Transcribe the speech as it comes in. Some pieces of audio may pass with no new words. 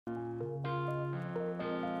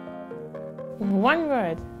One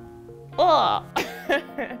word. Oh!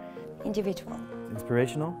 Individual.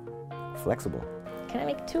 Inspirational. Flexible. Can I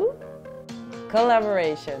make two?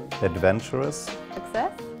 Collaboration. Adventurous.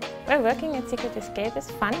 Success. Well, working at Secret Escape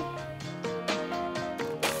is fun.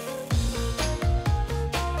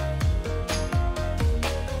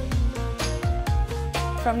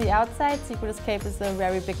 From the outside, Secret Escape is a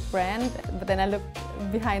very big brand, but then I look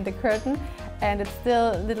behind the curtain and it's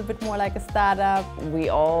still a little bit more like a startup. We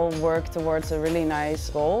all work towards a really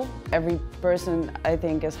nice goal. Every person I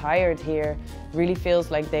think is hired here really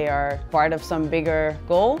feels like they are part of some bigger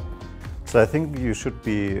goal. So I think you should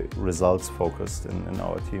be results focused in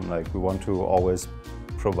our team. Like, we want to always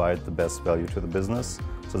provide the best value to the business.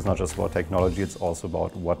 So it's not just about technology, it's also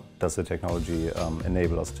about what does the technology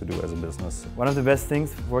enable us to do as a business. One of the best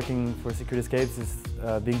things working for Secret Escapes is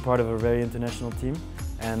being part of a very international team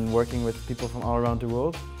and working with people from all around the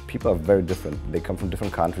world. People are very different. They come from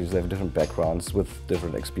different countries, they have different backgrounds with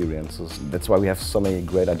different experiences. That's why we have so many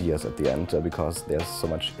great ideas at the end, because there's so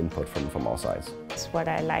much input from all sides. It's what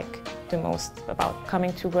I like the most about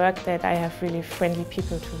coming to work, that I have really friendly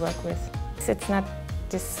people to work with. It's not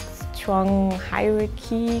this strong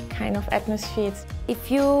hierarchy kind of atmosphere. If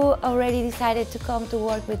you already decided to come to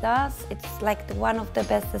work with us, it's like one of the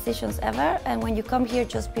best decisions ever. And when you come here,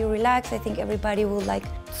 just be relaxed. I think everybody will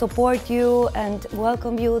support you and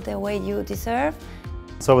welcome you the way you deserve.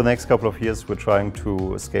 So over the next couple of years, we're trying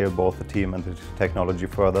to scale both the team and the technology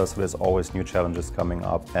further. So there's always new challenges coming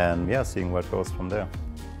up, and yeah, seeing where it goes from there.